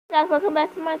Guys, welcome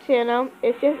back to my channel.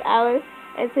 It's just Alice,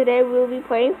 and today we'll be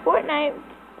playing Fortnite.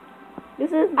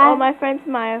 This is on my friend's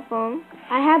Maya phone.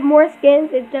 I have more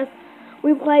skins. It's just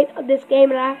we played this game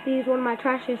and I have to use one of my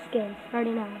trashiest skins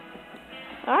starting now.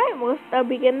 Alright, we'll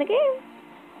begin the game.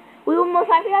 We will most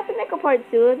likely have to make a part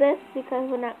 2 of this because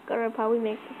we're not gonna probably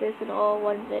make this in all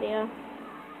one video.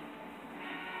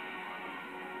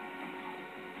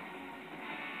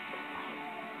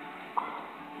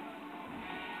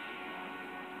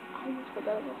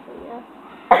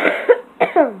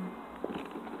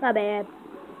 My bad.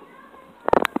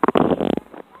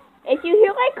 If you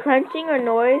hear like crunching or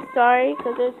noise, sorry,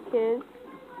 because there's kids.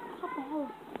 What the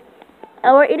hell?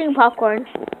 And we're eating popcorn.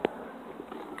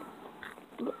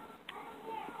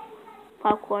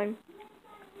 Popcorn.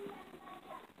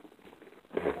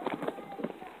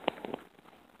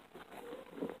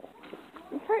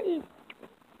 Let's try to eat.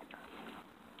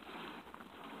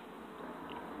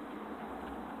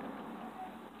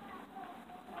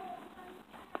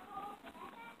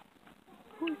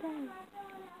 Who's that?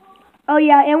 Oh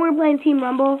yeah, and we're playing Team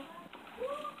Rumble.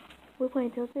 We're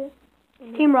playing Tilted?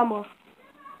 Team Rumble.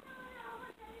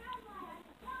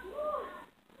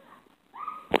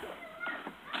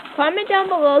 Comment down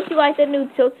below if you like the new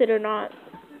Tilted or not.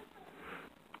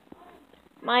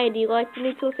 Maya, do you like the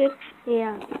new Tilted?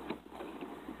 Yeah.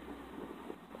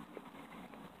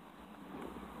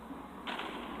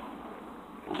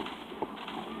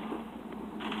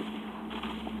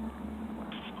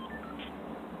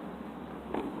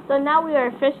 So now we are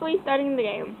officially starting the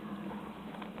game.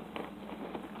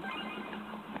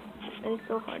 And it's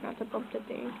so hard not to bump the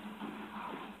thing.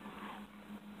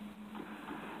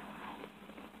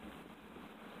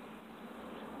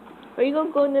 Where you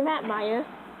gonna go in the map, Maya?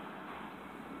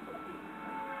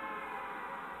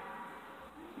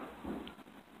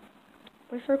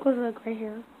 My circle's like right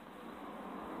here.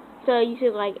 So you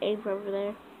should like aim for over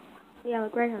there. Yeah,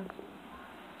 like right here.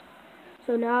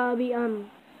 So now I'll be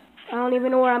I don't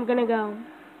even know where I'm gonna go.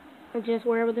 It's just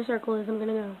wherever the circle is, I'm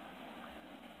gonna go.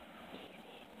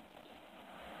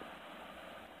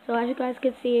 So as you guys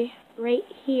can see, right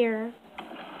here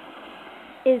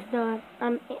is the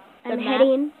I'm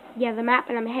heading. Yeah, the map,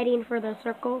 and I'm heading for the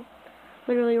circle.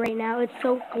 Literally right now, it's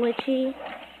so glitchy.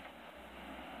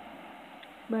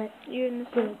 But you're in the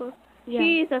circle. Yeah.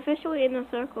 She's officially in the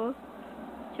circle.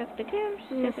 Check the cams.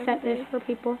 I'm gonna set this for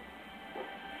people.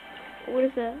 What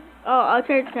is that? Oh, I'll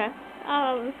turn to.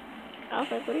 I was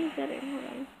like, what are you setting? Hold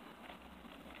on.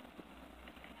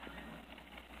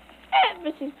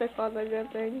 But she's stuck on the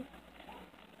good thing.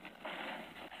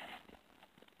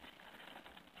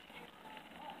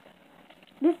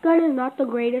 This gun is not the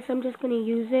greatest. I'm just gonna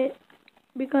use it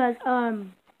because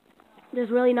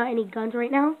there's really not any guns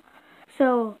right now.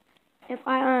 So if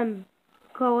I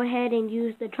go ahead and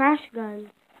use the trash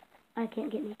gun, I can't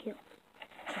get any kills.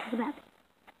 This is bad.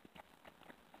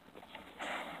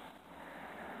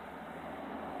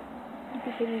 You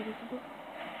became invisible.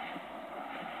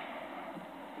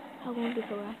 How long does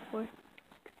it last for?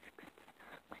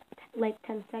 Like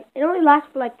 10 seconds. It only lasts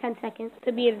for like 10 seconds.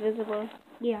 To be invisible.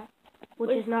 Yeah.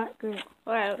 Which is not good.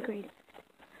 Alright. Great.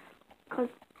 Cause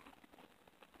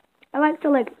I like to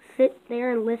like sit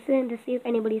there and listen to see if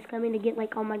anybody's coming to get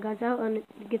like all my guns out and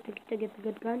get the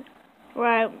good gun.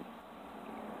 Right.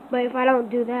 But if I don't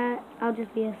do that, I'll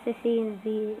just be a sissy and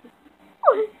be.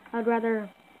 I'd rather.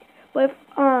 But if,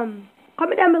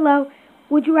 comment down below.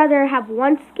 Would you rather have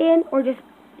one skin or just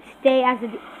stay as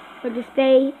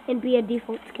stay and be a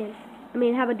default skin? I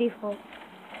mean, have a default.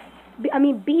 Be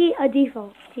a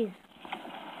default. Jeez.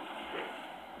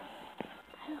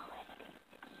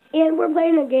 And we're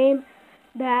playing a game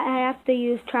that I have to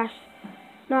use trash,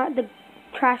 not the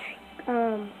trash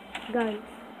guns.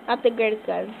 Not the greatest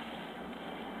guns.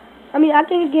 I mean, I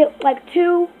can get like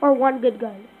 2 or 1 good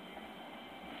gun.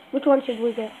 Which one should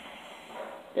we get?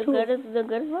 The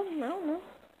good one? I don't know.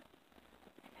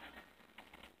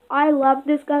 I love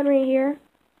this gun right here.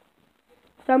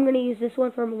 So I'm going to use this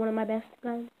one for one of my best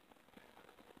guns.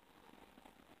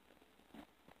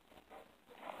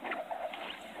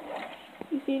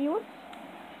 You see anyone?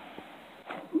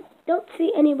 Don't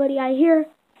see anybody. I hear.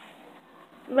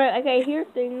 Right, like I hear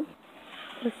things.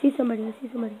 Let's see somebody. Let's see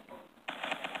somebody.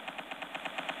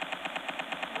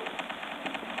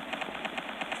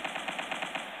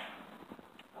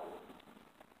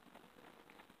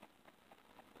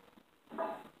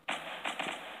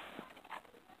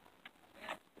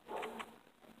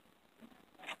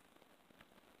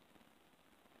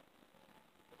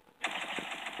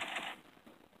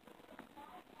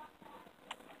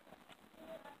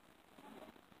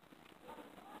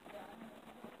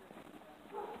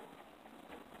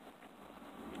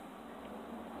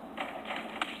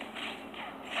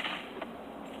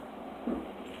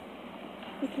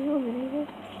 you eliminated?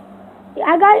 Yeah,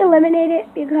 I got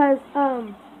eliminated because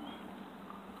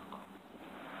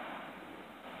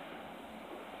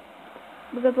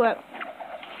Because what?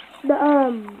 the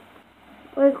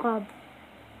what is it called?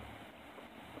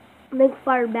 Link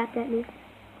fired back at me.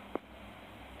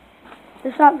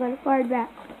 The shotgun fired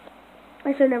back.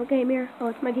 I should have never came here. Oh,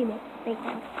 it's my teammate. Thank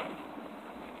God.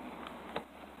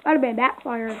 I'd have been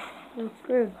backfired. I'm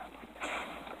screwed.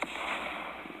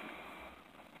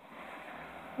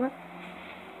 What?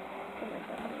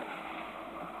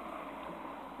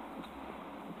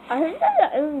 I think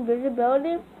that the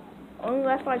invisibility only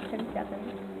lasts like 10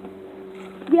 seconds.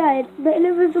 Yeah, it's the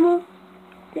invisible,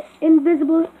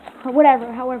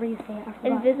 however you say it. I forgot.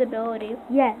 Invisibility.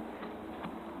 Yes.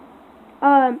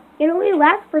 It only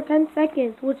lasts for 10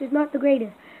 seconds, which is not the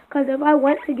greatest. Cause if I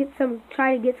want to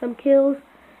try to get some kills,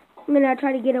 and then I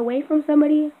try to get away from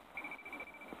somebody,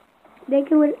 they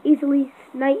can easily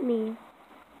snipe me.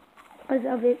 Because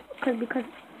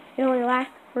it only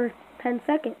lasts for 10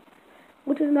 seconds,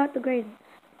 which is not the greatest.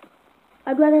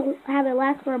 I'd rather have it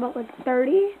last for about like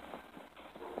 30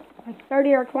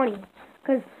 or 20,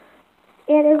 because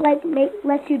it is like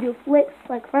lets you do flips,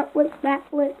 like front flips, back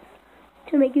flips,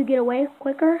 to make you get away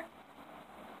quicker.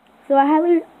 So I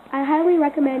highly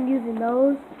recommend using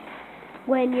those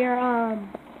when you're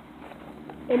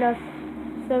in a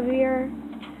severe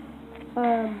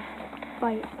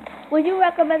fight. Would you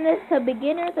recommend this to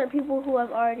beginners or people who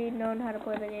have already known how to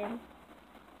play the game?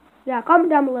 Yeah, comment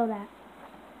down below that.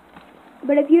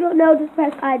 But if you don't know, just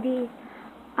press IDK.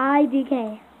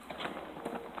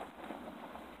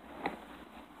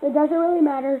 It doesn't really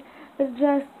matter.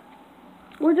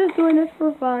 We're just doing this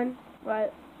for fun.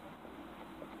 Right.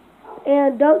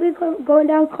 And don't be going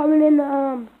down commenting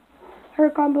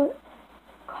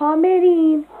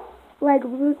commenting like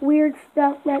weird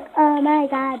stuff like, oh my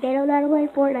God, they don't know how to play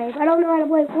Fortnite. If I don't know how to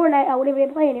play Fortnite, I wouldn't be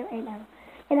playing it right now.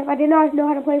 And if I did not know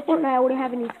how to play Fortnite, I wouldn't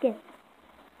have any skins.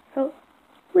 So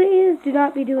please do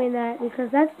not be doing that,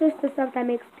 because that's just the stuff that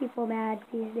makes people mad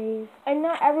these days. And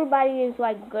not everybody is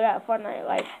like good at Fortnite.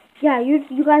 Like, yeah, you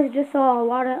guys just saw a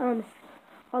lot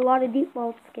of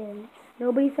default skins.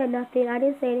 Nobody said nothing. I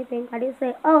didn't say anything. I didn't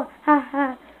say, oh, ha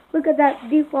ha, look at that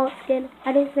default skin.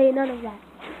 I didn't say none of that.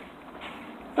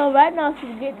 so right now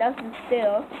she's getting nothing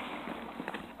still.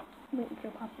 Wait,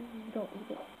 your papa, don't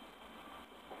eat it.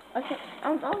 Okay,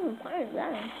 I'm playing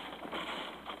that.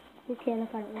 You can't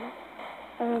if I don't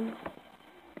know.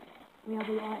 We have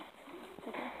a lot.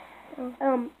 Okay.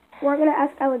 We're gonna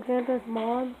ask Alexandra's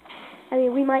mom.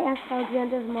 We might ask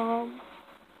Alexandra's mom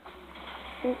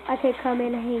if I could come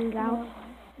in and hang out.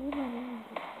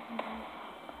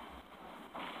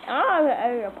 I don't have the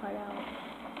area part out.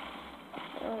 I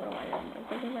don't know why I'm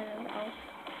thinking about it out.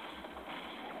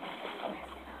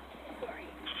 Sorry.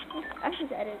 I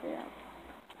should edit it out.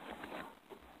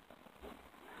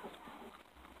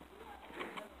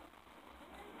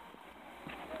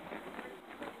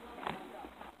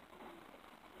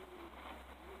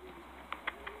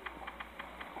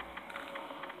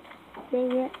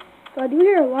 Dang it. So I do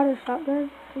hear a lot of shotguns.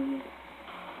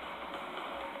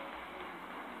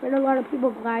 And a lot of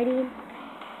people gliding.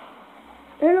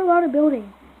 And a lot of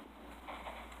buildings.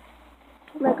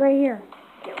 Like right here.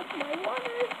 Get off my water.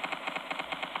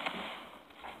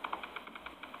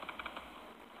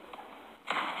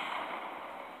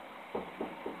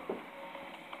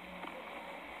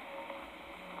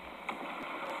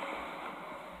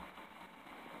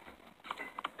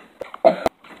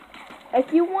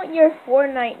 If you want your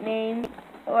Fortnite name,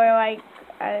 or like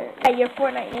your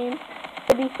Fortnite name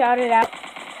to be shouted out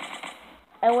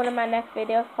in one of my next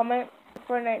videos, comment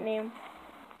Fortnite name,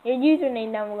 your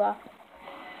username down below.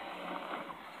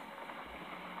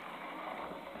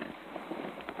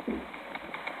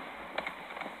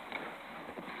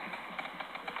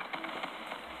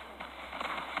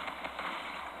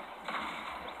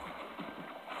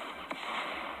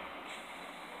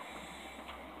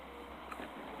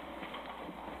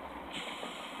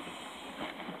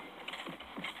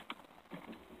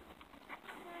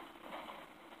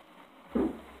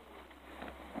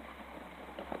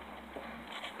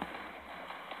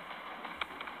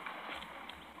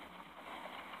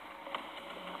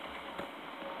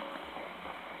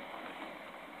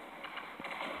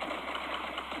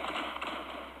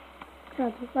 No,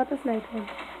 it's not the sniper one.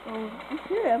 Oh, you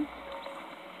hear him.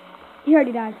 He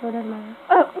already died, so it doesn't matter.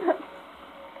 Oh.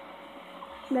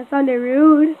 That sounded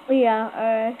rude. Yeah,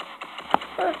 alright.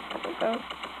 Okay.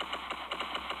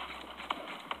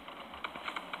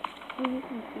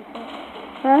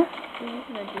 Huh? This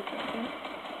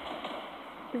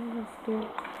This is a steal.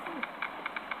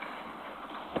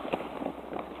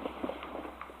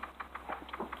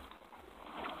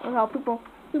 Look how people.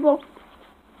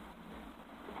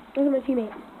 Those are my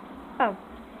teammates. Oh.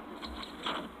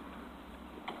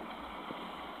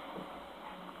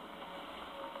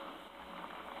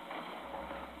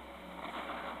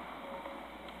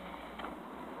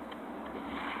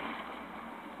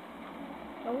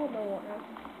 I want my water.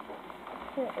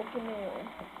 I can't open it.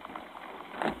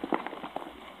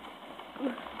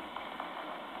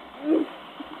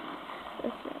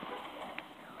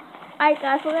 Alright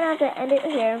guys, we're gonna have to end it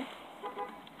here.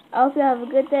 I hope you have a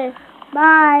good day.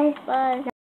 Bye. Bye.